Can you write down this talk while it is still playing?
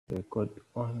Record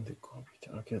on the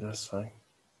computer. Okay, that's fine.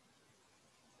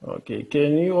 Okay,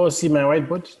 can you all see my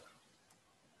whiteboard?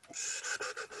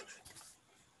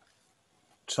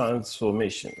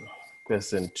 Transformation,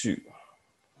 question 2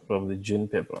 from the June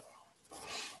paper.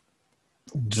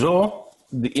 Draw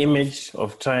the image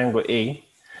of triangle A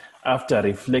after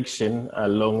reflection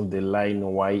along the line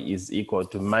y is equal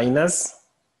to minus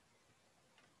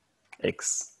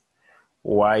x.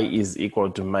 Y is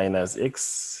equal to minus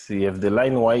x. You have the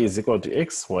line y is equal to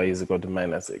x, y is equal to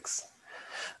minus x.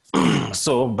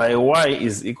 So by y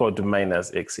is equal to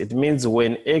minus x, it means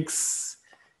when x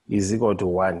is equal to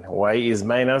 1, y is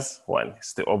minus 1.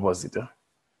 It's the opposite. Huh?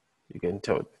 You can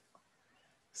tell.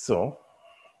 So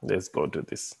let's go to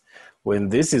this. When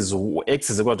this is x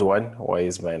is equal to 1, y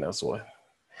is minus 1.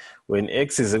 When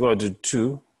x is equal to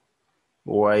 2,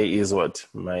 y is what?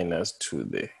 Minus 2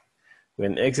 there.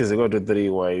 When x is equal to 3,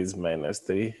 y is minus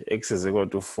 3. X is equal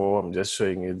to 4. I'm just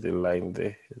showing you the line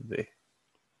there,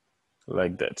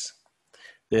 like that.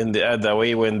 Then the other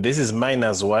way, when this is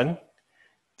minus 1,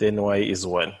 then y is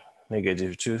 1.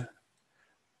 Negative 2,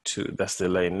 2. That's the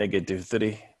line. Negative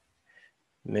 3,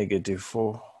 negative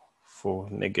 4, 4,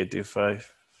 negative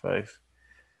 5, 5.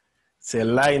 It's a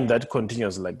line that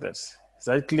continues like that. Is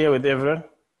that clear with everyone?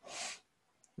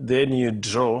 Then you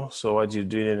draw, so what you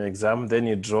do in an exam, then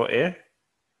you draw a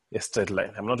straight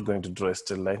line. I'm not going to draw a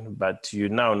straight line, but you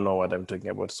now know what I'm talking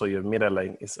about. So your mirror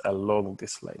line is along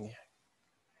this line here.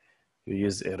 You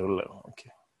use a ruler,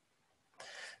 okay.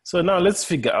 So now let's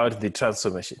figure out the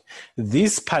transformation.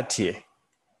 This part here,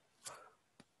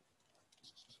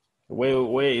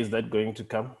 where is that going to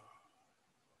come?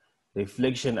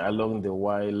 Reflection along the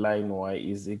y line, y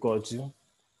is equal to?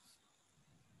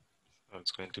 So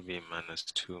it's going to be minus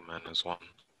 2 minus 1.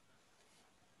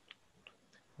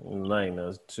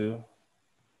 Minus 2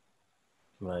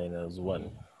 minus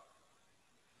 1.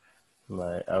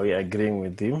 Are we agreeing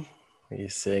with him?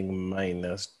 He's saying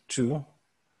minus 2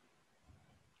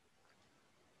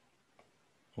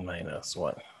 minus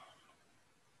 1.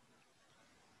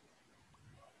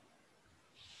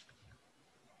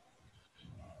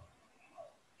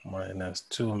 Minus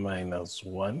 2 minus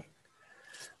 1.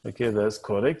 Okay, that's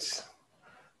correct.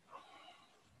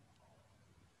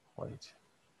 Wait.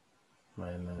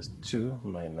 Minus 2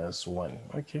 minus 1.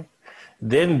 Okay.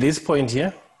 Then this point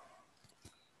here,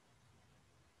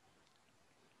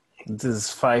 this is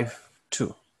 5,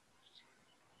 2.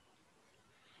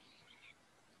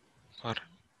 What?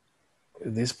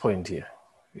 This point here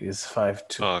is 5,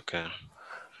 2. Oh, okay.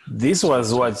 This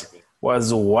was what?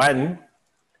 Was 1,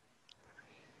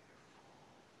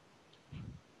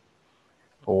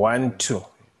 1, 2.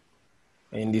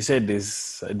 And he said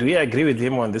this. Do we agree with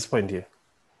him on this point here?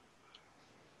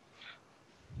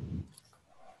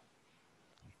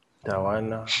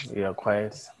 Tawana, you are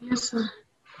quiet. Yes, sir.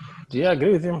 Do you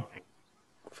agree with him?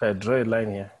 If I draw a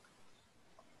line here.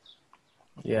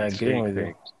 Yeah, agreeing with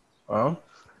him. Huh?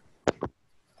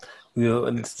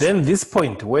 Then this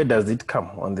point, where does it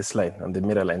come on this line, on the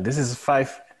mirror line? This is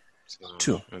 5,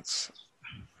 2.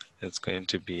 It's going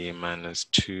to be minus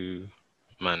 2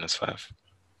 minus 5.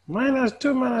 Minus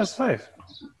 2 minus 5.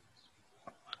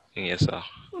 Yes, sir.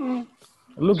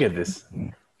 Look at this.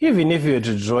 Even if you were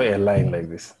to draw a line like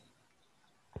this,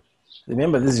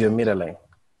 remember this is your mirror line,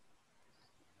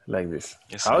 like this.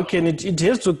 Yes, how can it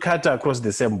has to cut across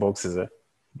the same boxes,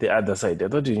 the other side. I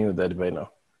thought you knew that by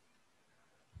now.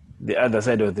 The other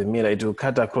side of the mirror, it will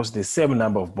cut across the same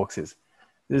number of boxes.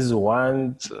 This is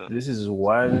 1, this is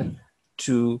 1,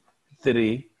 2,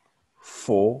 3,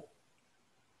 4,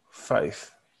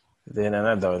 5. Then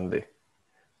another one there.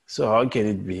 So how can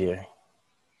it be here?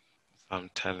 I'm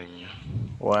telling you.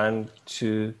 1,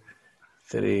 2,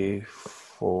 3,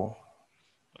 4.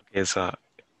 Okay, so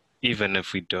even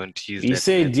if we don't use He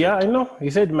said, method, yeah, I know. He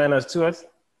said minus 2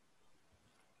 what?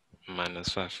 Minus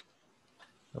 5.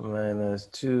 Minus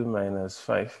 2 minus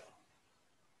 5.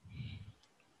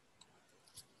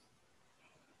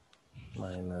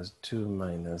 Minus 2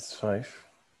 minus 5.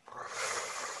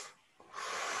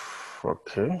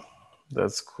 Okay,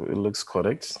 that's cool. It looks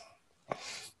correct.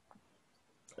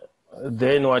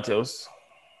 Then what else?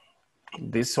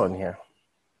 This one here.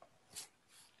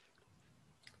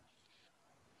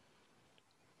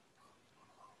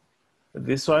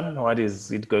 This one, what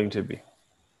is it going to be?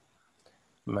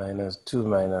 Minus 2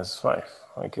 minus 5.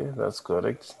 Okay, that's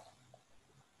correct.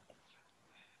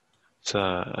 So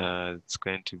it's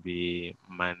going to be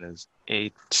minus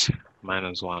 8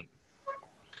 minus 1.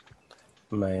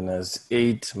 Minus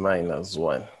 8 minus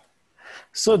 1.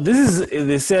 So this is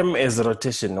the same as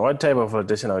rotation. What type of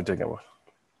rotation are we talking about?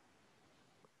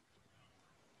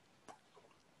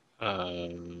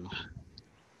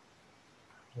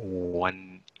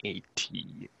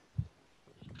 180.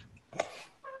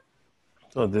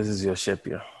 So this is your shape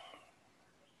here.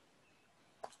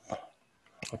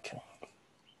 Okay.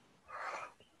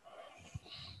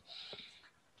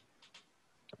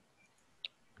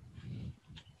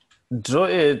 Draw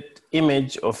an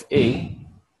image of A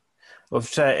of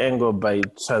triangle by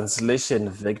translation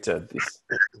vector this.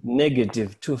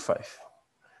 -2,5.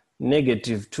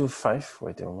 -2,5,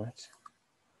 wait a moment.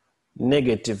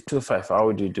 -2,5, how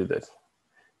would you do that?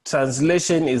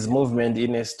 Translation is movement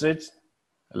in a straight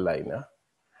line. Huh?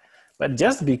 But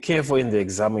just be careful in the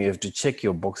exam, you have to check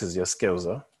your boxes, your scales.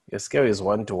 Huh? Your scale is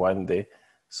 1 to 1 there,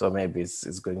 so maybe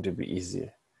it's going to be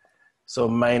easier. So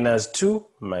 -2,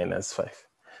 -5.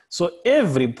 So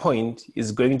every point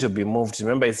is going to be moved.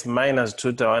 Remember, it's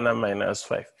 -2 to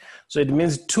 -5. So it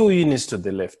means 2 units to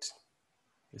the left.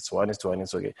 It's 1 is to 1,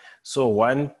 it's okay. So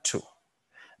 1, 2.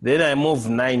 Then I move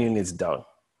 9 units down.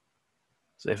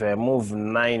 So if I move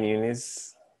 9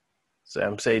 units, so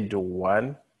I'm saying do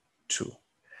 1, 2.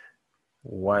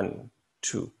 1,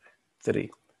 2,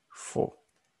 3, 4,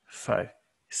 5,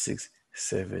 6,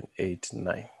 7, 8,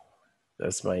 9.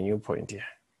 That's my new point here.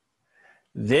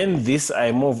 Then this,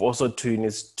 I move also 2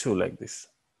 units, 2 like this.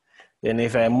 Then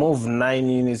if I move 9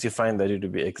 units, you find that it will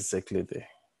be exactly there.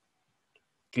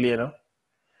 Clear now?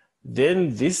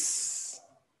 Then this,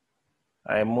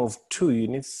 I move 2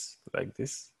 units like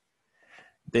this.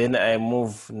 Then I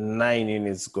move 9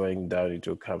 units going down, it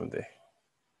will come there.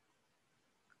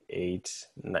 8,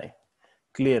 9.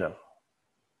 Clear now?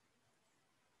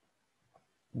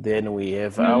 Then we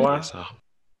have our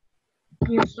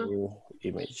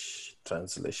image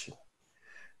translation.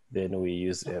 Then we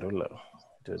use a ruler.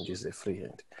 Don't use a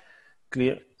freehand.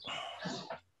 Clear?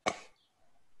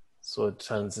 So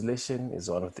translation is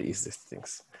one of the easiest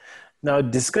things. Now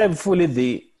describe fully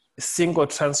the single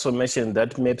transformation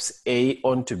that maps A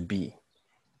onto B.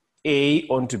 A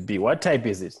onto B. What type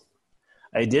is it?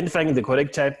 Identifying the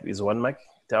correct type is 1 mark.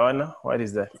 Tawana, what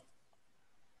is that?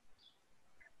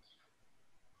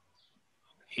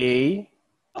 A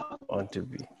onto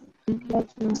B.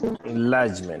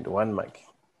 Enlargement, 1 mark.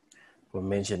 We're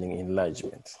mentioning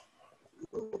enlargement.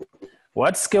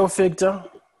 What scale factor?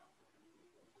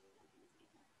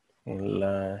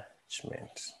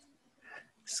 Enlargement.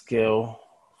 Scale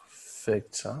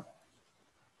factor.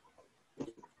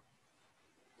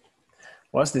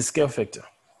 What's the scale factor?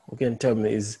 You can tell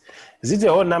me, is it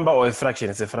a whole number or a fraction?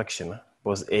 It's a fraction,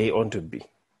 because A onto B.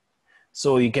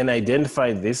 So you can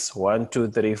identify this 1, 2,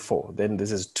 3, 4. Then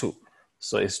this is 2.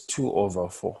 So it's 2 over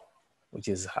 4, which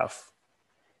is half.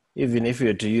 Even if you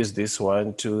were to use this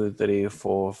 1, 2, 3,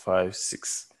 4, 5,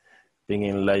 6, being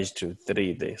enlarged to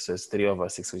 3 there. So it's 3 over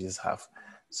 6, which is half.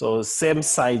 So same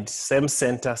side, same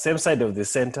center, same side of the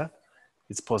center,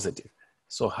 it's positive.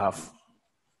 So half.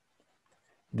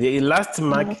 The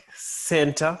elastomeric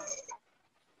center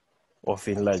of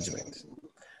enlargement.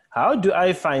 How do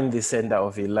I find the center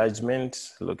of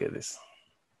enlargement? Look at this.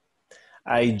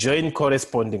 I join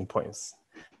corresponding points.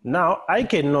 Now I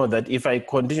can know that if I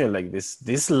continue like this,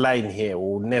 this line here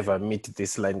will never meet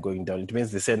this line going down. It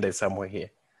means the center is somewhere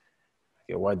here.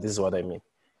 Okay, this is what I mean.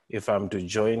 If I'm to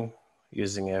join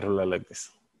using a ruler like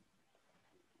this.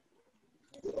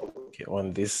 Okay,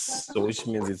 on this, so which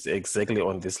means it's exactly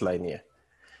on this line here.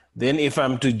 Then if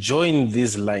I'm to join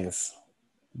these lines,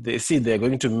 they're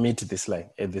going to meet this line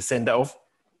at the center of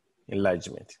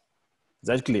enlargement. Is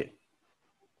that clear?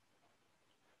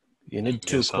 You need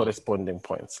 2 corresponding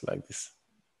points like this.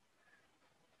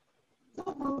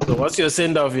 So what's your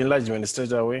center of enlargement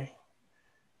straight away?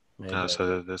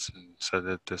 So that's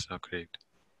not correct.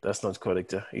 That's not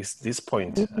correct. It's this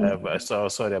point.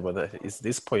 Sorry about that. It's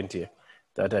this point here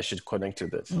that I should connect to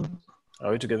that.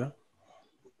 Are we together?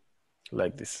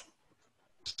 Like this.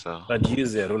 So, but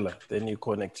use a ruler, then you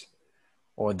connect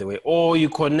all the way. Or you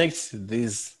connect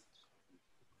these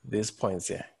points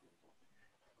here.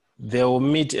 They will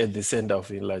meet at the center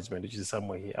of enlargement, which is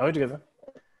somewhere here. Are we together?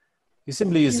 You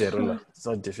simply use a ruler. It's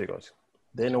not difficult.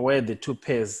 Then where the 2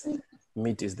 pairs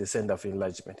meet is the center of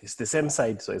enlargement. It's the same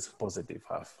side, so it's positive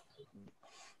half.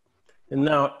 And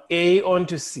now A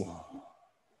onto C.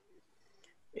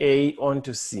 A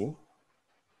onto C.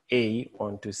 A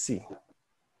onto C.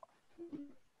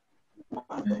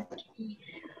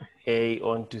 A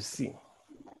onto C.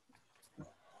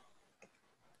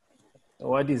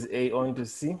 What is A onto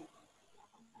C?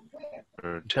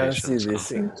 Rotation.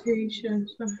 Rotation.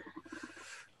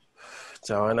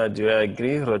 Tawana, do you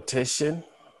agree? Rotation?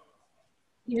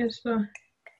 Yes, sir.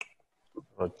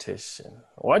 Rotation.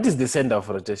 What is the center of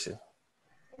rotation?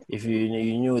 If you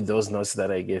knew those notes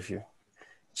that I gave you.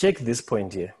 check this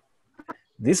point here.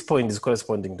 This point is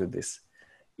corresponding to this.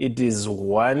 It is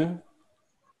 1,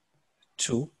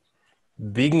 2,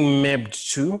 being mapped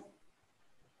to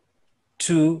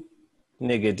 2,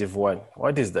 -1.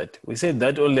 What is that? We said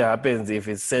that only happens if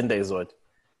its center is what?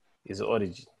 Is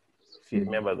origin. If you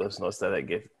remember those notes that I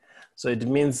gave. So it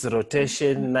means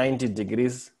rotation 90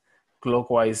 degrees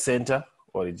clockwise, center,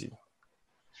 origin.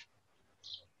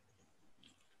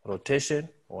 Rotation,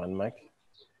 1 mark.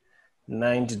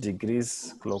 90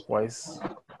 degrees clockwise,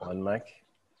 1 mark.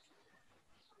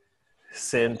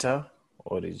 Center,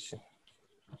 origin.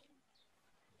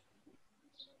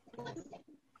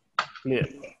 Clear?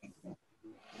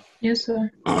 Yes,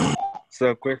 sir.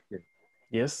 So, question.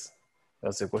 Yes,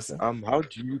 that's a question. How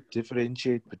do you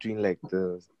differentiate between like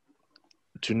to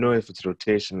know if it's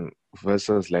rotation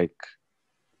versus like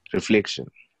reflection?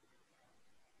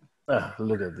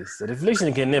 Look at this.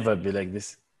 Reflection can never be like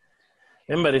this.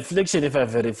 Remember, reflection, if I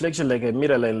have a reflection like a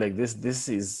mirror line like this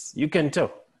is, you can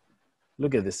tell.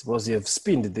 Look at this, because you have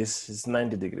spinned this, it's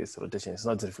 90 degrees rotation, it's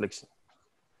not reflection.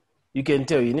 You can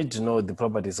tell, you need to know the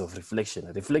properties of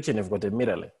reflection. Reflection, you've got a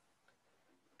mirror line.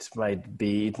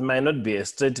 It might not be a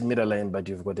straight mirror line, but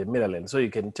you've got a mirror line. So you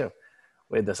can tell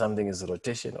whether something is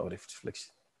rotation or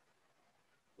reflection.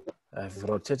 I've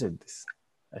rotated this.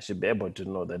 I should be able to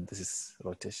know that this is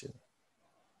rotation.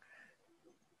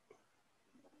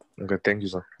 Okay, thank you,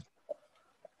 sir.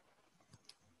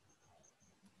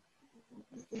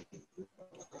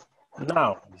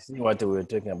 Now, you see what we were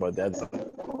talking about.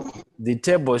 The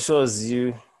table shows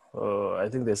you, I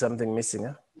think there's something missing.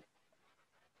 Huh?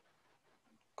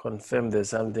 Confirm there's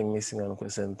something missing on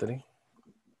question 3.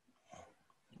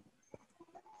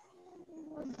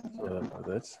 Sorry about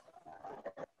that.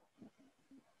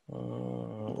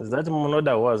 Is that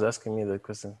Monoda who was asking me the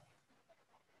question?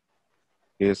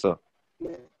 Yes, sir.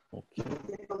 Okay.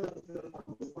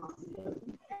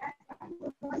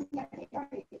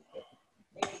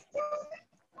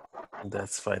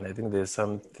 That's fine. I think there's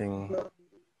something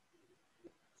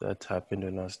that happened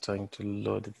when I was trying to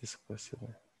load this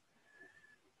question.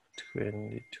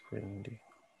 2020.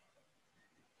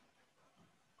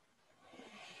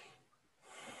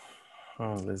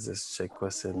 Let's just check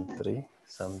question 3.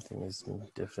 Something is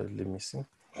definitely missing.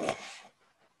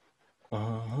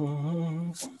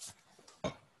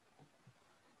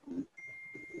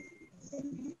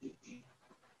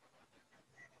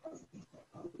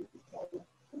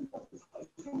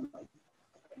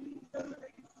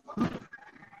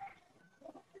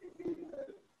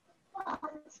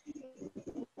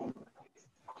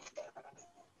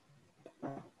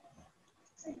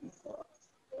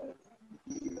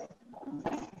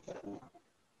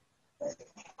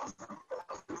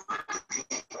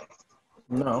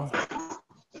 Now,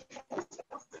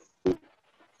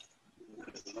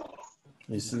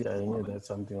 you see, I knew that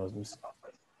something was missing.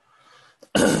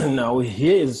 Now,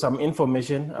 here is some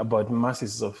information about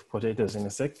masses of potatoes in a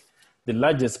sec. The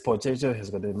largest potato has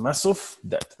got a mass of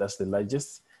that. That's the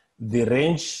largest. The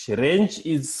range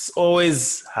is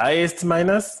always highest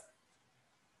minus.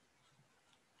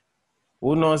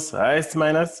 Who knows? Highest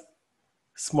minus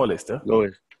smallest. Huh?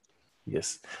 Lowest.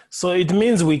 Yes. So it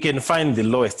means we can find the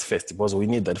lowest first because we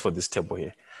need that for this table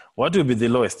here. What will be the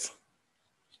lowest?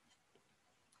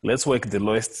 Let's work the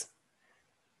lowest.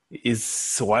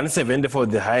 Is 174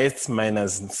 the highest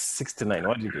minus 69?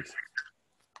 What do you get?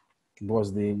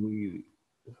 Was the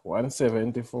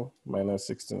 174 minus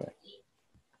 69?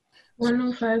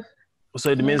 105. So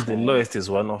it means the lowest is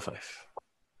 105.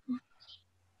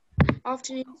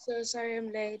 Afternoon, sir. Sorry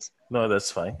I'm late. No,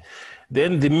 that's fine.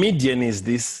 Then the median is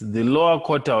this, the lower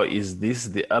quartile is this,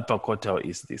 the upper quartile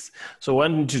is this. So I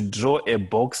want to draw a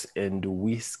box and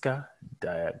whisker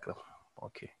diagram.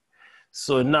 Okay.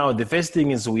 So now the first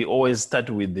thing is we always start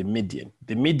with the median.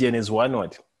 The median is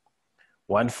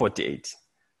 148.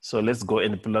 So let's go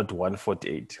and plot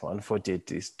 148.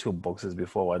 148 is 2 boxes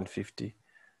before 150.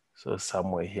 So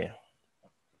somewhere here.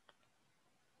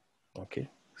 Okay.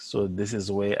 So this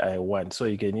is where I want. So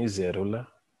you can use a ruler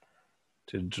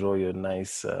to draw your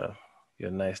nice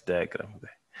diagram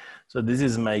there. So this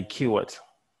is my keyword,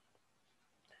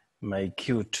 my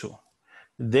Q2.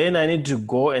 Then I need to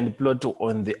go and plot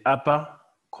on the upper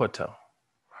quartile.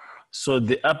 So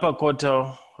the upper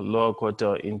quartile, lower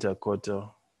quartile,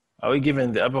 interquartile. Are we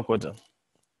given the upper quartile?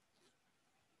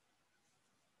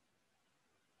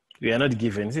 We are not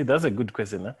given. See, that's a good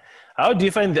question. Huh? How do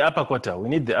you find the upper quartile? We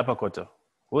need the upper quartile.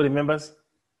 Who remembers?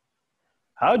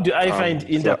 How do I find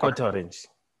interquartile range?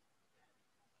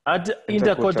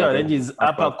 Interquartile range is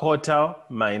upper quartile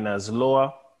minus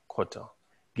lower quartile.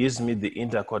 Gives me the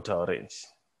interquartile range.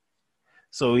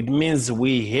 So it means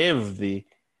we have the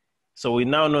So we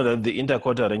now know that the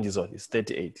interquartile range is what? Is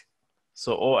 38.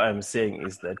 So all I'm saying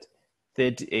is that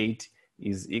 38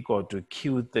 is equal to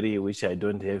Q3, which I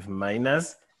don't have,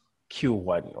 minus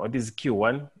Q1. What is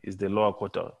Q1? Is the lower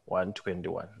quartile,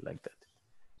 121, like that.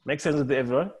 Make sense with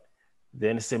everyone?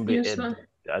 Then simply Yes, add sir.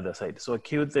 the other side. So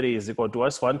Q3 is equal to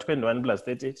what's 121 plus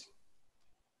 38?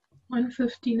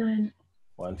 159.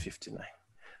 159.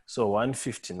 So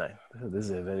 159. This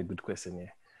is a very good question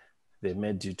here. They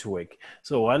made you to work.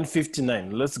 So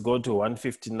 159. Let's go to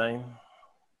 159.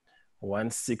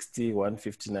 160,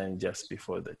 159 just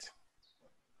before that.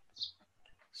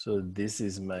 So this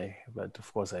is my, but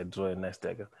of course I draw a nice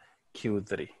diagram,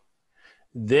 Q3.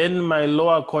 Then my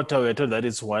lower quarter, we're told that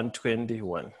it's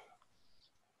 121.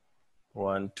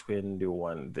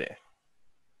 121 there.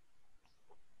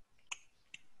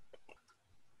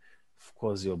 Of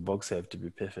course, your box have to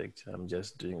be perfect. I'm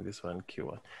just doing this one,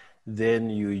 Q1. Then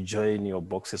you join your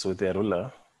boxes with a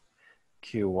ruler,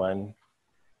 Q1,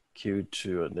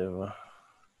 Q2, whatever,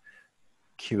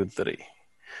 Q3.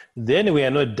 Then we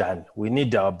are not done. We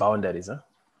need our boundaries. Huh?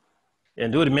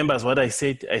 And who remembers what I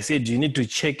said? I said you need to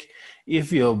check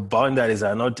if your boundaries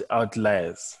are not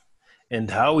outliers. And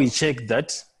how we check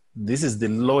that? This is the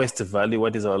lowest value.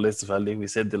 What is our lowest value? We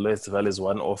said the lowest value is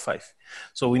 105.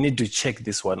 So we need to check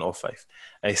this 105.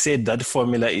 I said that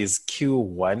formula is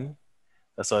Q1.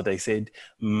 That's what I said,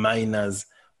 minus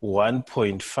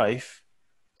 1.5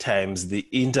 times the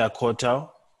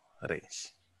interquartile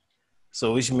range.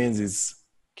 So which means it's,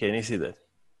 can you see that?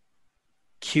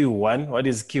 Q1, what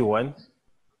is Q1?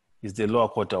 Is the lower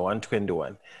quarter,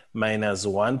 121, minus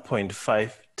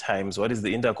 1.5 times, what is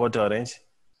the interquartile range?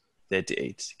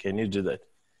 38. Can you do that?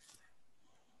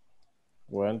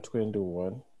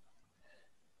 121.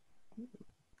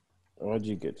 What do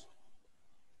you get?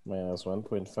 Minus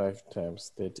 1.5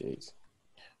 times 38.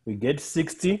 We get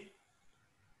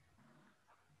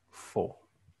 64.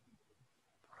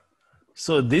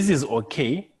 So this is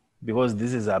okay because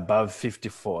this is above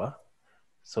 54.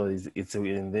 So it's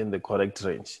within the correct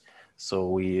range. So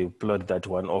we plot that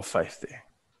 105 there.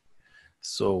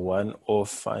 So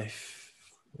 105.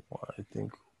 I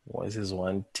think this is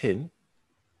 110.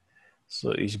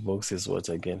 So each box is what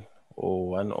again?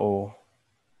 Oh,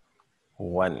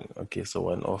 101. Okay, so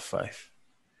 105.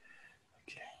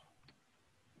 Okay.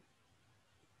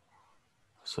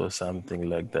 So something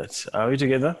like that. Are we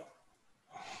together?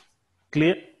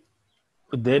 Clear?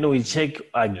 Then we check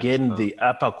again the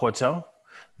upper quartile,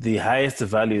 the highest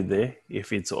value there,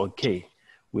 if it's okay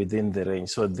within the range.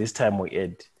 So this time we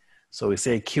add. So we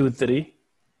say Q3,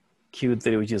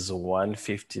 which is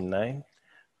 159,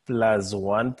 plus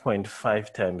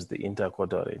 1.5 times the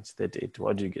interquartile range, 38.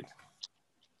 What do you get?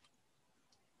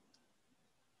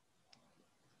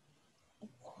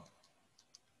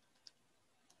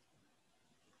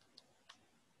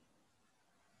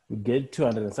 We get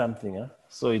 200 and something, huh?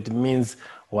 So it means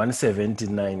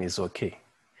 179 is okay.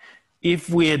 If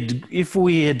we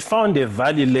had found a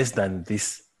value less than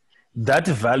this, that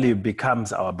value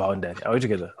becomes our boundary. Are we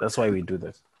together? That's why we do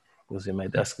that. Because you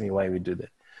might ask me why we do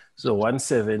that. So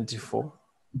 174,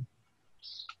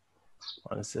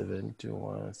 172,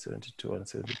 172,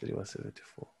 173,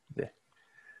 174. There.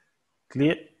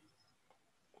 Clear?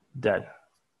 Done.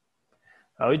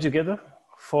 Are we together?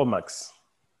 4 marks.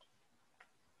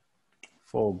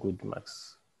 4 good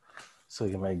marks. So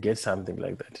you might get something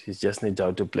like that. You just need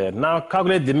how to play it. Now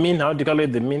calculate the mean. How do you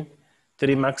calculate the mean?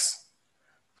 3 marks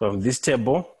from this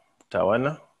table,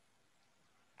 Tawana.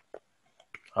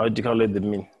 How do you calculate the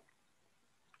mean?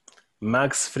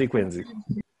 Max frequency.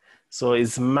 So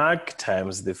it's mark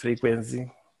times the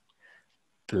frequency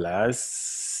plus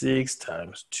 6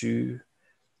 times 2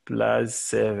 plus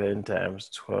 7 times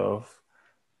 12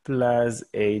 plus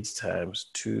 8 times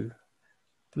 2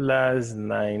 plus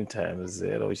 9 times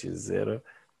 0, which is 0,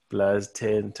 plus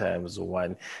 10 times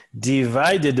 1,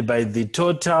 divided by the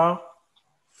total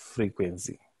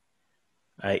frequency.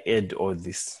 I add all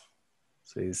this.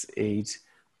 So it's 8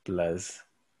 plus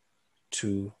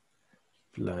 2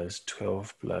 plus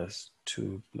 12 plus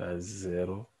 2 plus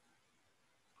 0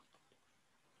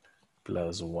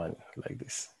 plus 1, like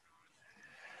this.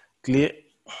 Clear?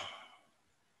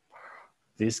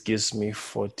 This gives me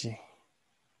 40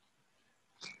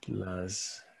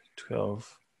 plus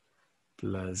 12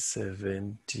 plus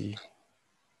 70,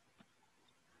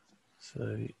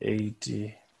 sorry,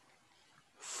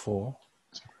 84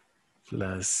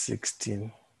 plus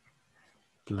 16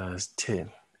 plus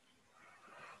 10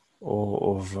 all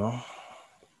over,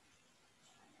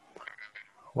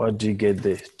 what do you get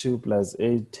there? 2 plus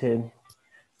 8, 10,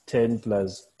 10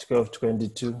 plus 12,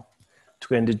 22,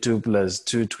 22 plus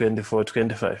 2, 24,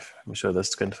 25. I'm sure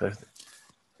that's 25.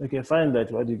 Okay, find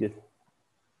that. What do you get?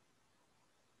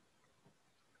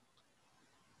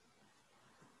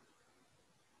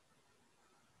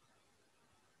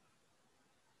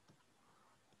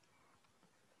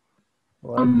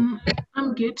 What? I'm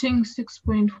getting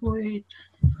 6.48.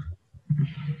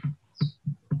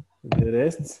 The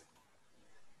rest?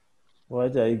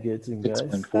 What are you getting, guys?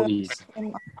 6.48.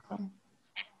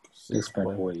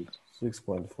 6.48.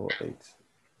 6.48.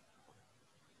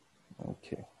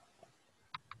 Okay.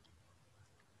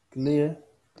 Clear?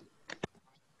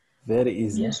 Very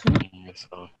easy. Yes, sir. Yes,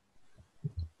 sir.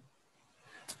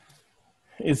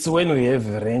 It's when we have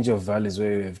a range of values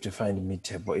where we have to find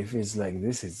mid-table. If it's like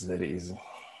this, it's very easy.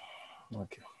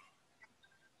 Okay.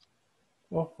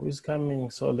 Oh, who's coming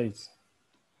so late?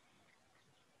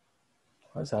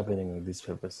 What's happening with these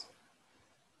papers?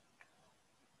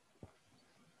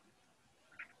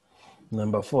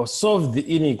 Number 4, solve the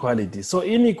inequality. So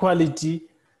inequality,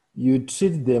 you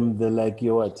treat them like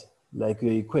your what? Like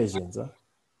your equations, huh?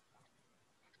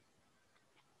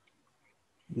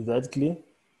 Is that clear?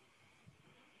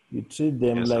 You treat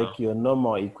them Yes, like sir. your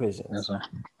normal equations. Yes, sir.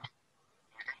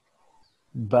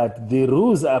 But the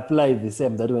rules apply the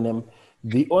same. That when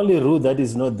the only rule that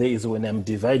is not there is when I'm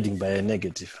dividing by a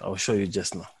negative. I'll show you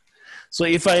just now. So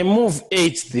if I move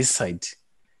 8 this side,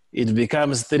 it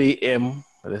becomes 3m.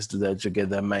 Let's do that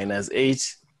together. Minus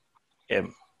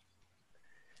 8m.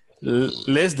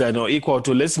 Less than or equal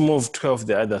to, let's move 12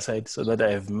 the other side so that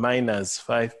I have minus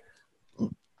 5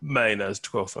 minus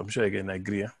 12. I'm sure I can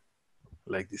agree, huh?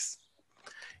 Like this.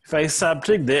 If I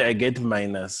subtract there, I get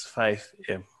minus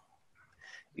 5m.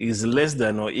 Is less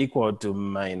than or equal to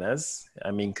minus,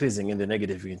 I'm increasing in the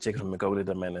negative, you can check from a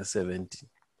calculator, minus 17.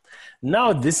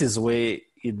 Now this is where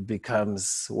it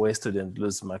becomes where students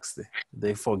lose marks.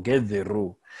 They forget the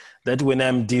rule that when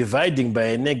I'm dividing by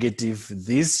a negative,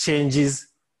 this changes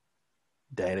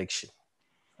direction.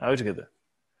 Are we together?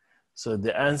 So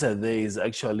the answer there is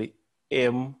actually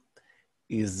m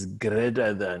is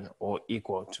greater than or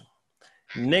equal to.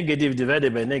 Negative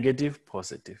divided by negative,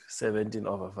 positive, 17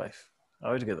 over 5.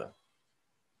 Are we together?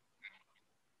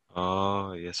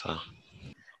 Oh, yes, sir.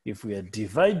 If we are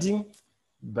dividing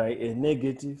by a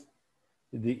negative,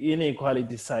 the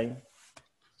inequality sign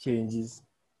changes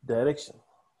direction.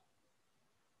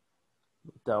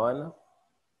 Tawana,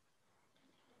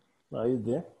 are you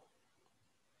there?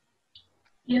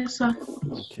 Yes, sir.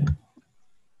 Okay.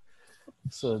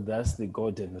 So that's the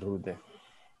golden rule there.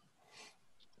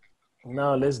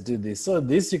 Now let's do this. So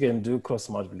this you can do cross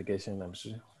multiplication, I'm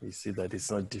sure. You see that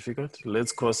it's not difficult.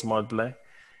 Let's cross multiply.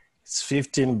 It's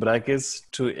 15 brackets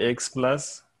 2x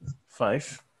plus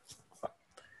 5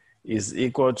 is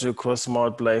equal to cross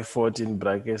multiply 14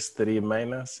 brackets 3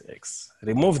 minus x.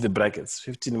 Remove the brackets.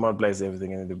 15 multiplies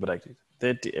everything in the bracket.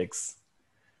 30x.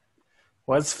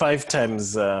 What's 5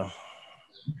 times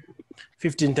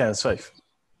 15 times 5?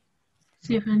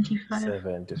 75.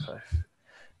 75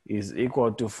 is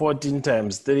equal to 14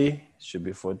 times 3 should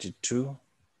be 42.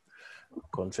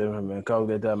 Confirm from your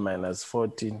calculator, minus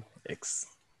 14x.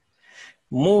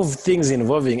 Move things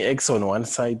involving x on one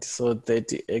side, so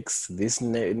 30x, this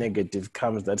negative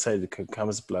comes, that side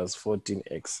comes plus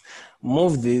 14x.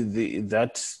 Move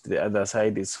the other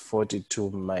side is 42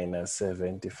 minus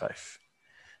 75.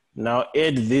 Now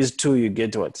add these two, you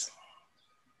get what?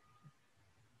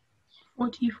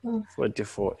 44.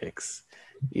 44x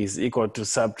is equal to,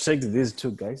 subtract these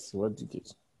two guys, what do you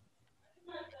get?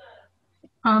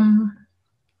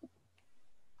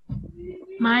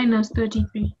 Minus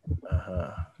 33.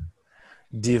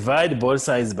 Divide both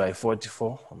sides by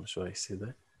 44. I'm sure you see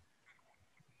that.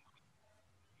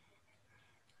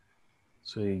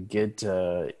 So you get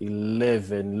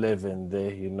 11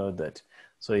 there, you know that.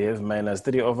 So you have minus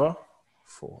 3 over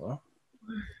 4.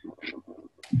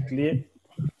 Clear?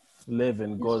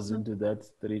 11 goes into that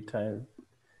 3 times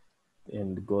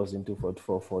and goes into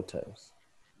 44 4 times.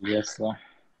 Yes, sir.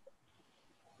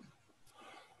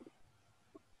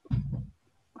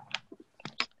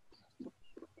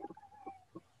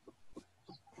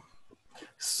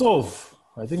 Solve.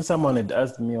 I think someone had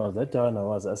asked me, was that one I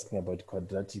was asking about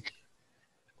quadratic.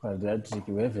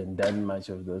 We haven't done much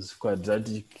of those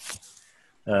quadratic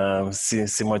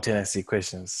simultaneous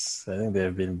equations. I think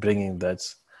they've been bringing that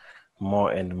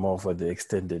more and more for the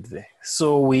extended there.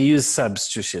 So we use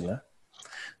substitution. Huh?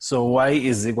 So y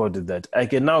is equal to that. I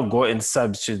can now go and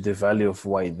substitute the value of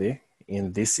y there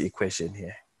in this equation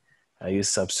here. I use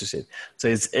substitution. So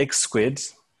it's x squared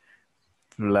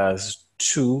plus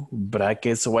 2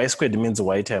 brackets. Y squared means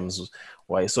y times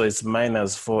y. So it's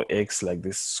minus 4x like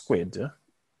this squared. Yeah?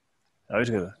 Are we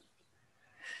together?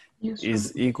 Yes, sir.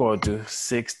 Is equal to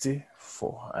 64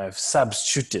 4. I've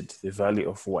substituted the value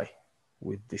of y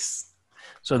with this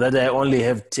so that I only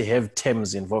have to have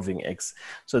terms involving x.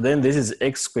 So then this is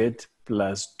x squared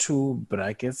plus 2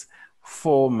 brackets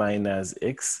 4 minus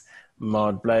x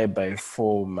multiplied by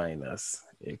 4 minus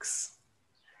x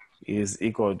is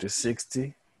equal to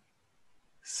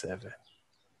 67.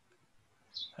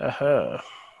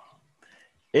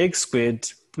 X squared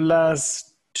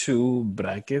plus 2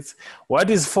 brackets. What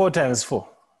is 4 times 4?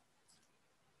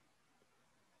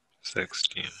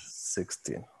 16.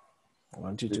 16. I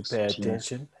want you to pay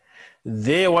attention.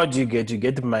 There, what do you get? You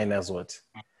get minus what?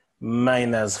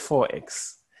 Minus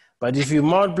 4x. But if you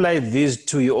multiply these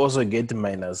two, you also get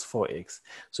minus 4x.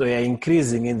 So you're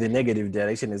increasing in the negative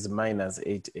direction is minus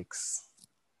 8x.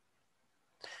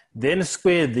 Then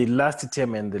square the last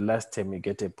term and the last term, you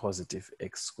get a positive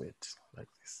x squared, like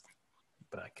this,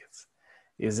 brackets,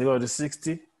 is equal to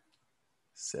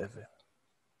 67.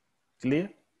 Clear?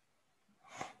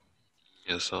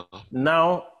 Yes, sir.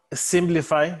 Now,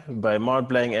 simplify by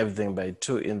multiplying everything by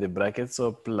 2 in the bracket.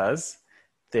 So plus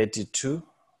 32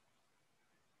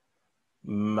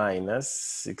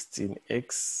 minus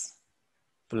 16x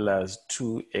plus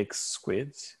 2x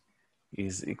squared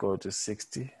is equal to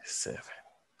 67.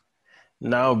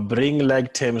 Now bring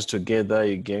like terms together,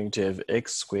 you're going to have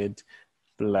x squared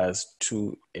plus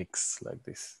 2x like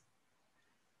this.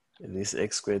 This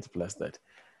x squared plus that.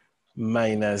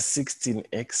 Minus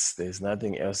 16x, there's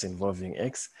nothing else involving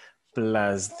x,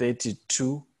 plus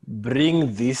 32.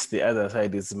 Bring this, the other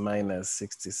side is minus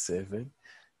 67,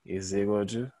 is equal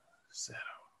to 0.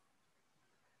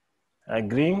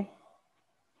 Agreeing?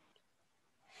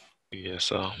 Yes,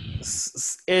 sir.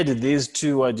 Add these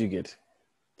two, what do you get?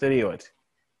 3 what?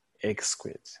 X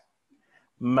squared.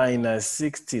 Minus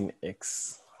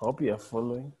 16x. Hope you are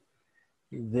following.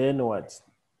 Then what?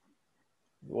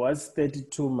 What's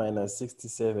 32 minus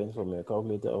 67 from your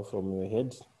calculator or from your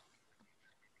head?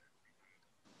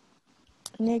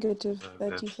 Negative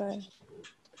 35.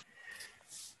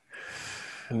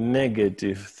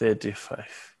 Negative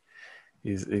 35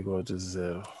 is equal to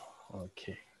 0.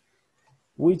 Okay.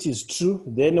 Which is true.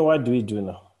 Then what do we do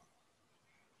now?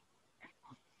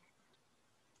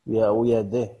 We are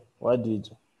there. What do we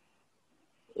do?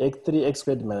 3x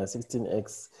squared minus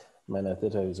 16x minus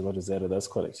 35 is equal to 0. That's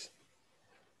correct.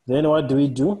 Then what do we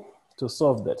do to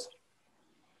solve that?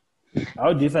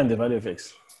 How do you find the value of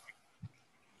x?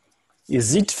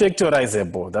 Is it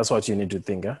factorizable? That's what you need to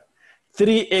think. Huh?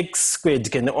 3x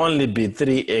squared can only be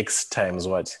 3x times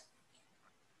what?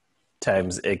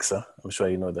 Times x. Huh? I'm sure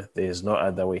you know that. There is no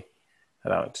other way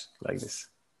around like this.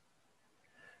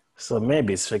 So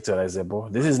maybe it's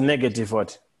factorizable. This is negative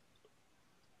what?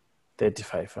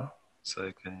 35. Huh? So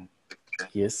you can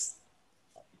Yes.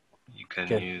 You can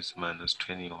Okay. use minus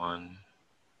 21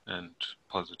 and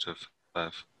positive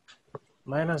 5.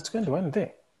 Minus 21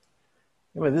 there.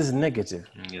 Yeah, but this is negative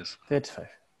Yes. 35.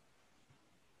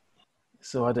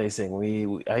 So what are you saying?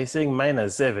 Are you saying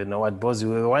minus 7 or what? Because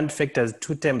we want factors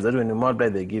 2 terms that when you multiply,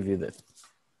 they give you that.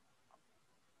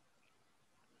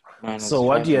 Minus So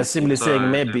what 5 you are and simply 6. saying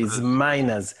Sorry, maybe it's because-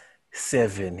 minus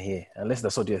 7 here, unless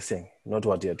that's what you're saying, not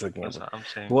what you're talking Yes, about. I'm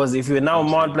saying. Because if we now I'm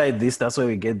saying- multiply this, that's where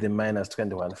we get the minus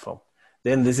 21 from.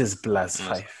 Then this is plus Yes.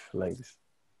 5, like this.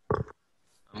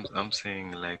 I'm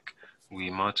saying like we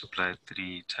multiply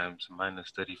 3 times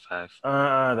minus 35.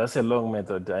 That's a long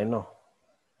method. I know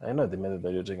the method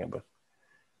that you're talking about.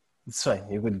 It's fine.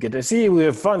 You could get it. See, we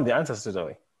have found the answer straight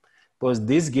away. Because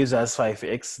this gives us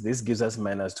 5x, this gives us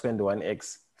minus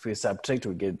 21x. If we subtract,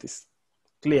 we get this.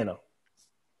 Clear now?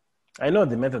 I know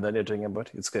the method that you're talking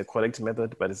about. It's a correct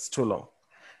method, but it's too long.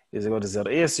 Is equal to 0.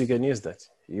 Yes, you can use that.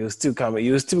 You still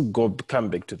come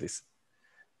back to this.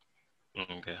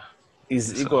 Okay. Is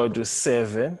So- equal to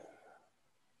 7.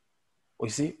 You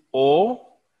see, or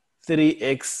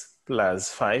 3x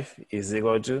plus 5 is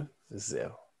equal to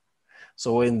 0.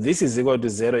 So when this is equal to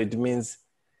 0, it means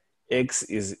x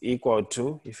is equal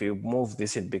to, if you move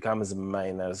this, it becomes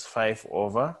minus 5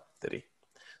 over 3.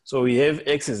 So we have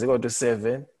x is equal to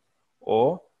 7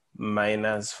 or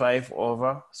minus 5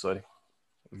 over,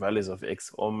 values of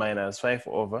x, or minus 5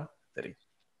 over 3.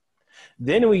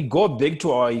 Then we go back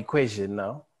to our equation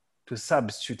now to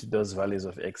substitute those values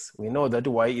of x. We know that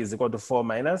y is equal to 4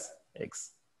 minus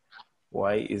x.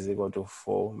 Y is equal to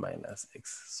 4 minus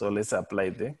x. So let's apply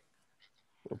there.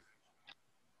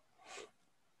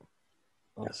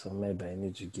 So maybe I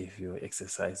need to give you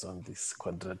exercise on this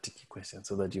quadratic equation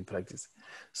so that you practice.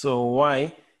 So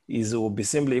y will be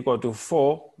simply equal to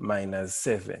 4 minus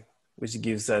 7, which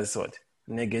gives us what?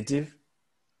 Negative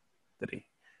 3.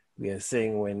 We are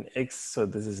saying when x, so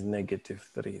this is negative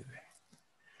 3.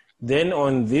 Then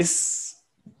on this,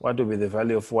 what will be the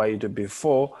value of y? It will be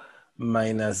 4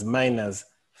 minus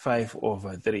 5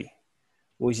 over 3,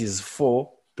 which is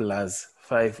 4 plus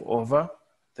 5 over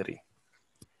 3,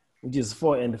 which is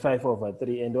 4 and 5 over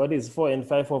 3. And what is 4 and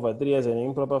 5 over 3 as an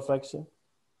improper fraction?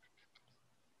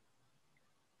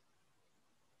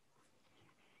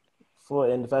 4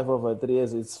 and 5 over 3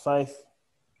 as it's 5.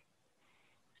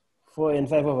 4 and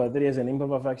 5 over 3 as an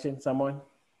improper fraction, someone?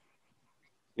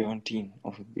 17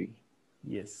 over 3.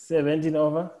 Yes, 17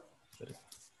 over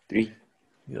 3.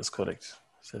 That's correct.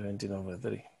 17 over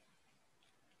 3.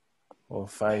 Or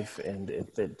 5 and a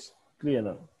third. Clear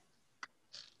now?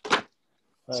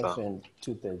 5 and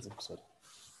 2/3, I'm sorry.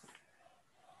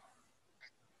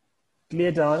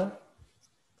 Clear, Tawana?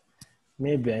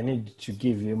 Maybe I need to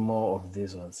give you more of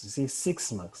these ones. You see,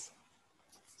 6 marks.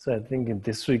 So I think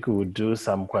this week we will do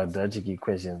some quadratic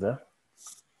equations. Huh?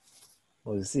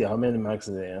 We'll see how many marks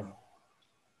there are.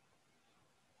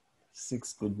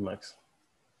 6 good marks.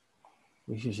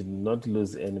 We should not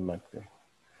lose any mark there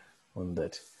on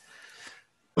that.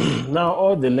 Now,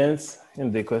 all the lengths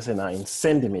in the question are in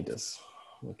centimeters.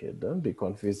 Okay, don't be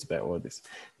confused by all this.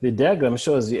 The diagram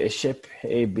shows you a shape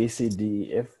A, B, C, D,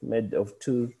 E, F made of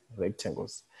 2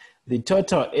 rectangles. The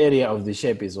total area of the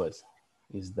shape is what?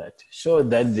 Is that. Show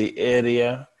that the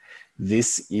area,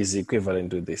 this is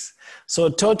equivalent to this. So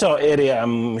total area,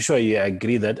 I'm sure you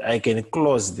agree that I can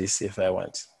close this if I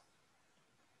want.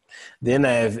 Then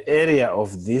I have area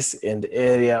of this and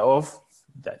area of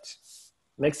that.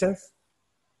 Make sense?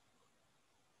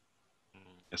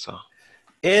 Yes, sir.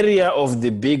 Area of the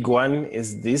big one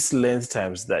is this length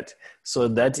times that. So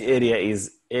that area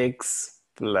is x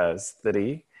plus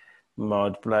 3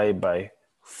 multiplied by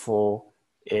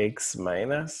 4x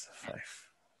minus 5,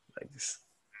 like this.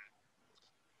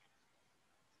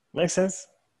 Make sense?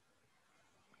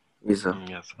 Yes, sir.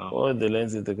 Yes, sir. All the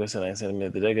lengths in the question I sent me,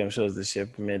 the diagram shows the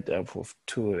shape made up of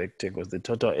 2 rectangles. The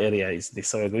total area is this.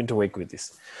 So we're going to work with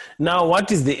this. Now,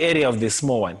 what is the area of the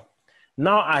small one?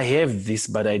 Now I have this,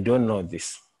 but I don't know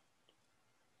this.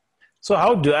 So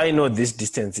how do I know this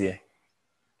distance here?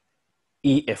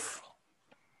 EF.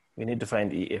 We need to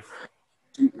find EF.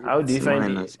 How do you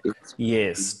find it?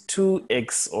 Yes,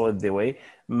 2x all the way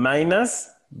minus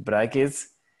brackets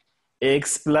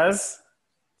x plus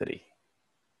 3.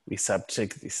 We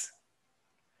subtract this.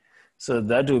 So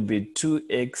that will be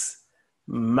 2x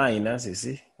minus, you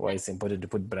see, why it's important to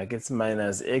put brackets,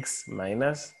 minus x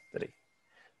minus 3.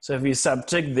 So if you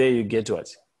subtract there, you get what?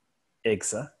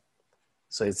 X, huh?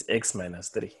 So it's x minus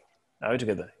 3. Are we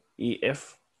together?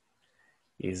 EF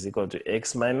is equal to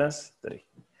x minus 3.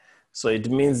 So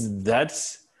it means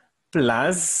that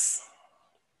plus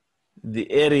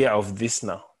the area of this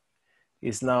now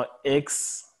is now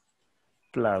x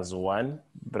plus 1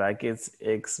 brackets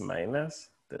x minus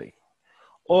 3.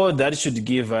 Or that should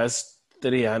give us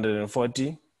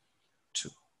 342.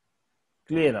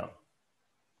 Clear now?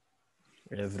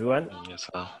 Everyone? Yes,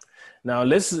 sir. Now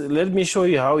let me show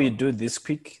you how you do this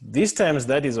quick. This times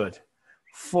that is what?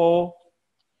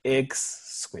 4x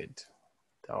squared.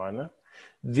 Tawana.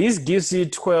 This gives you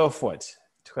 12 what?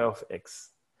 12x.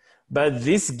 But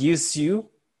this gives you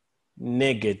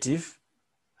negative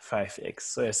 5x.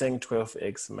 So you're saying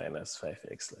 12x minus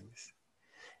 5x like this.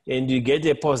 And you get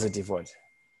a positive what?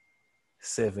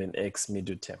 7x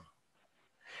middle term.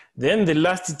 Then the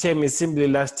last term is simply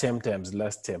last term times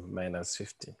last term minus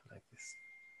 15 like this.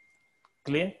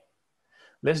 Clear?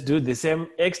 Let's do the same.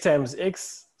 X times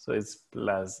x, so it's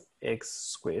plus x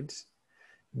squared.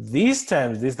 This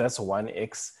times this, that's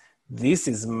 1x. This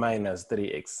is minus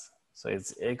 3x. So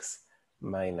it's x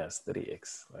minus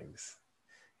 3x like this.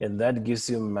 And that gives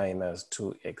you minus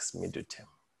 2x middle term.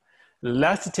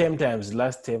 Last term times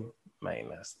last term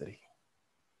minus 3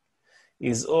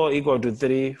 is all equal to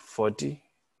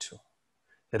 342.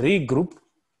 Regroup.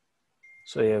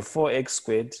 So you have 4x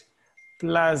squared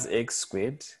plus x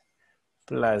squared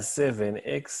plus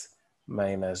 7x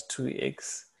minus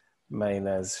 2x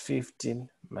minus 15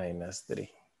 minus 3.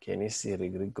 Can you see the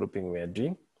regrouping we are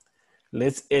doing?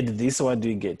 Let's add this. What do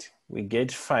we get? We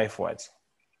get 5 what?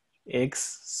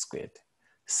 X squared.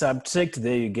 Subtract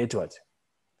there, you get what?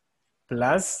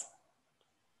 Plus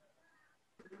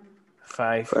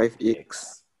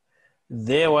 5x.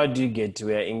 There, what do you get?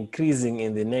 We are increasing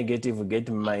in the negative, we get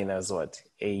minus what?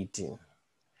 18.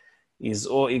 Is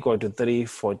all equal to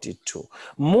 342.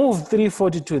 Move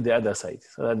 342 to the other side.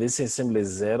 So that this is simply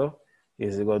 0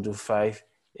 is equal to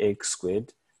 5x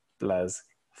squared plus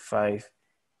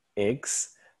 5x.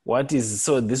 What is,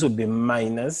 so this would be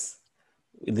minus,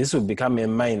 this will become a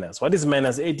minus. What is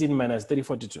minus 18 minus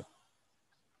 342?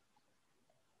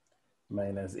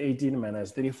 minus 18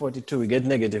 minus 342, we get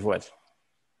negative what?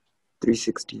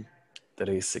 360.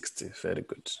 360, very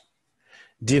good.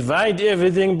 Divide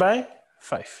everything by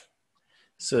 5.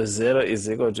 So 0 is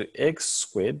equal to x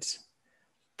squared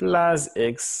plus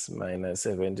x minus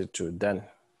 72. Done.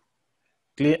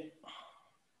 Clear?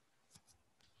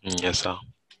 Yes, sir.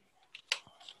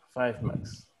 5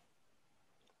 marks.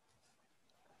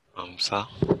 Sir.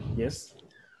 Yes?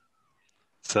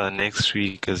 So next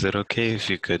week, is it okay if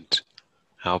you could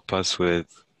help us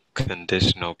with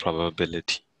conditional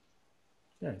probability?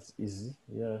 Yeah, it's easy.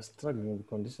 You're struggling with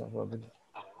conditional probability.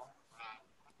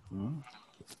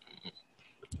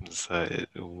 So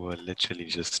we were literally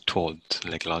just told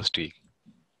like last week.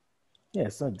 Yeah,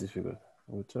 it's not difficult.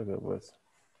 We'll talk about it.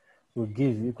 We'll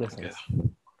give you questions. Okay.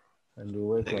 And we'll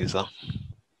work Thank on you, sir.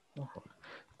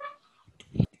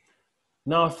 it.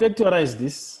 Now factorize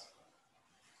this.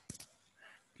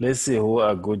 Let's see who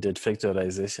are good at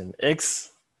factorization.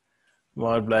 X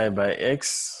multiplied by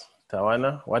X.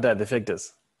 Tawana, what are the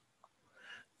factors?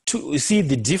 You see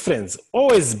the difference,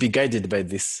 always be guided by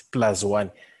this plus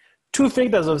 1. 2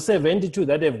 factors of 72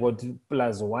 that have got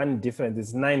plus 1 difference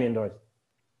is 9 and what?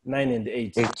 9 and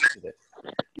 8.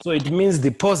 So it means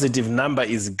the positive number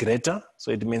is greater,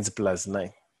 so it means plus 9.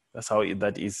 That's how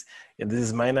that is. And this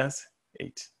is minus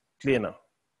 8. Clear now?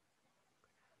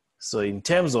 So in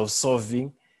terms of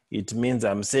solving, it means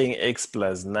I'm saying x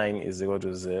plus 9 is equal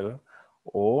to 0,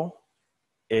 or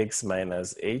x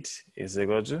minus 8 is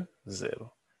equal to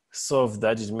 0. Solve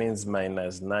that, it means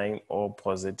minus 9 or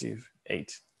positive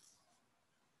 8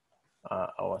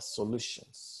 are our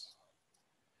solutions.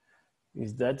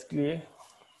 Is that clear,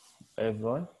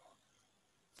 everyone?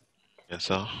 Yes,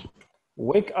 sir.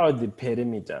 Work out the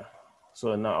perimeter.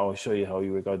 So now I'll show you how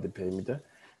you work out the perimeter.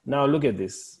 Now look at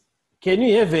this. Can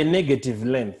you have a negative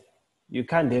length? You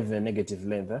can't have a negative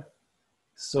length. Huh?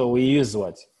 So we use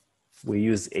what? We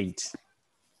use 8.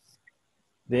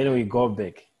 Then we go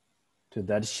back to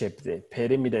that shape there.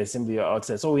 Perimeter is simply your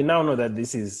outside. So we now know that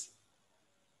this is,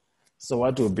 so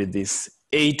what will be this?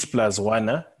 8 plus 1,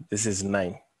 huh? This is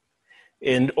 9.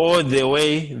 And all the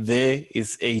way there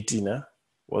is 18. Huh?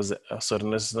 Sorry,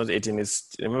 no, it's not 18.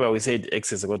 It's, remember we said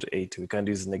x is equal to 8. We can't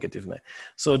use negative 9.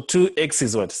 So 2x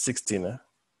is what? 16. Huh?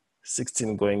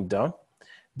 16 going down.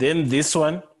 Then this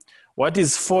one, what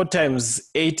is 4 times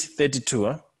 8? 32.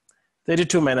 Huh?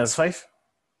 32 minus 5?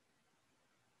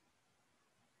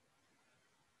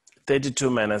 32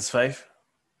 minus 5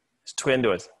 is 20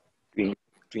 what?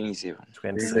 27.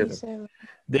 27.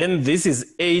 Then this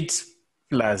is 8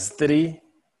 plus 3,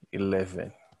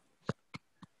 11.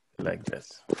 Like that.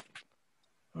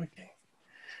 Okay.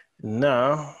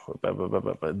 Now,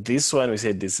 this one we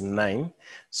said is 9.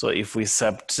 So if we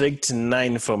subtract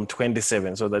 9 from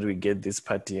 27 so that we get this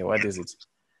part here, what is it?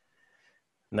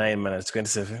 9 minus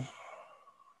 27?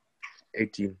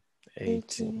 18.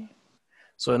 18.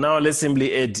 So now let's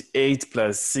simply add 8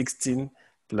 plus 16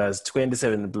 plus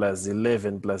 27 plus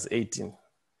 11 plus 18.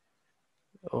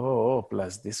 Oh,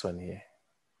 plus this one here.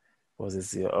 Was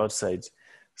it here outside?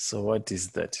 So what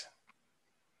is that?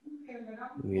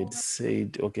 We had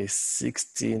said, okay,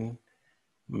 16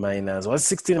 minus, what's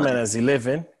 16 minus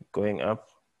 11 going up?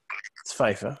 It's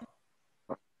 5, huh?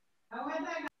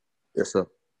 Yes, sir.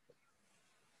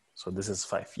 So this is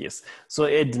 5, yes. So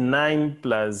add 9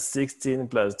 plus 16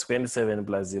 plus 27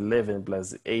 plus 11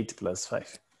 plus 8 plus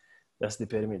 5. That's the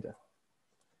perimeter.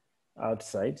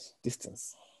 Outside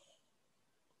distance.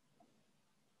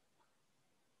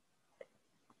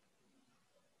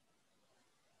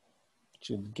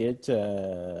 Should get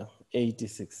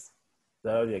 86.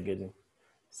 That's what you're getting.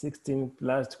 16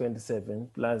 plus 27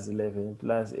 plus 11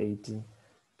 plus 18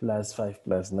 plus 5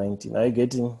 plus 19. Are you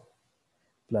getting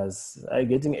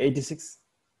 86?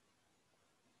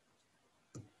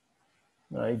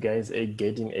 Now you guys are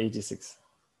getting 86.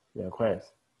 Yeah, quiet.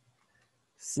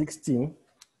 16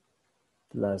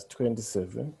 plus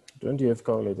 27. Don't you have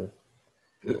calculator?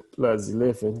 Plus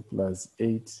 11 plus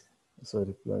 8.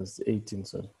 Sorry, plus 18.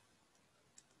 Sorry.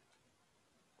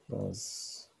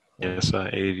 Plus. Yes, sir.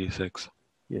 86.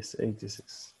 Yes,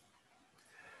 86.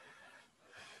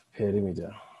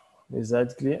 Perimeter. Is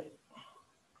that clear?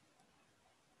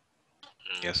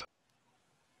 Yes, sir.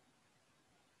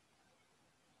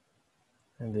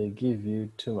 And they give you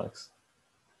 2 marks.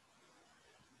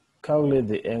 Calculate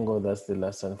the angle, that's the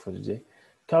last one for today.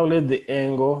 Calculate the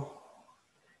angle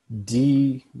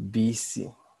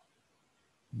DBC.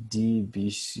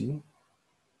 DBC.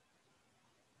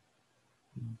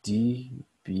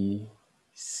 DBC.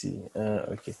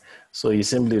 Okay. So you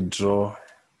simply draw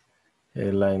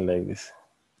a line like this.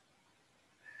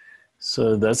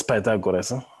 So that's Pythagoras.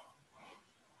 Huh?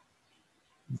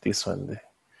 this one there.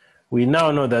 We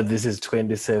now know that this is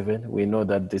 27. We know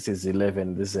that this is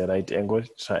 11. This is a right angle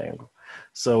triangle.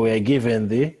 So we are given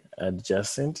the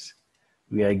adjacent.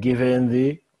 We are given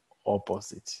the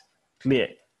opposite. Clear?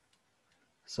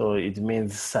 So it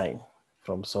means sine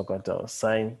from SOHCAHTOA.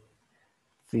 Sine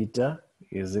theta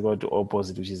is equal to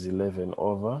opposite, which is 11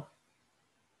 over.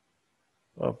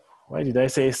 Oh, why did I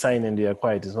say sine and you are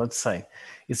quiet? It's not sine.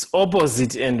 It's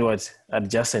opposite and what?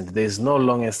 Adjacent. There's no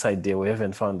longer side there. We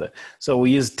haven't found that. So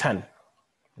we use tan.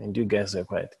 And you guys are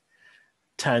quiet.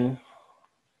 Tan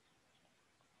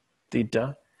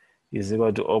theta is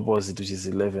equal to opposite, which is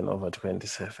 11 over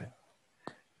 27.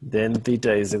 Then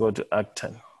theta is equal to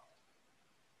arctan.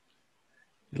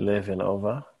 11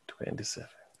 over 27.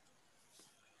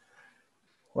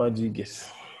 What do you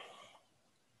get?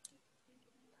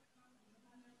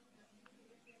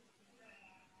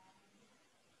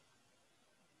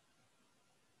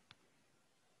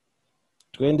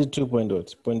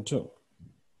 Point two.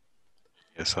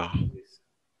 Yes, sir.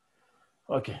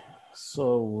 Okay,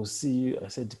 so we'll see you. I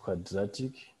said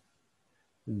quadratic.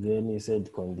 Then he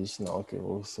said conditional. Okay,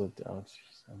 we'll sort out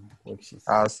some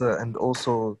worksheets. Sir, and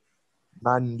also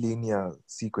non-linear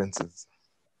sequences.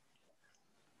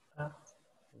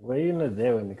 Were you not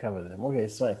there when we covered them? Okay,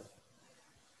 it's fine.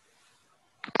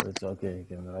 It's okay, you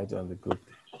can write on the group.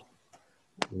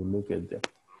 We'll look at them.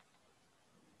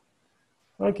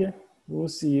 Okay, we'll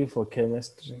see you for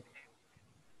chemistry.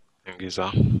 Thank you,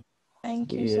 sir.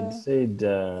 Thank you, We sir. had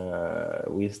said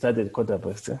we started quarter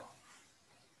past.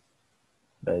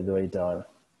 By the way, Tawana.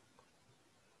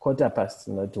 Quarter past,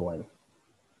 not 1.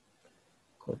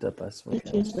 Quarter past.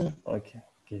 Okay,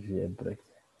 give you a break.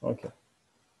 Okay.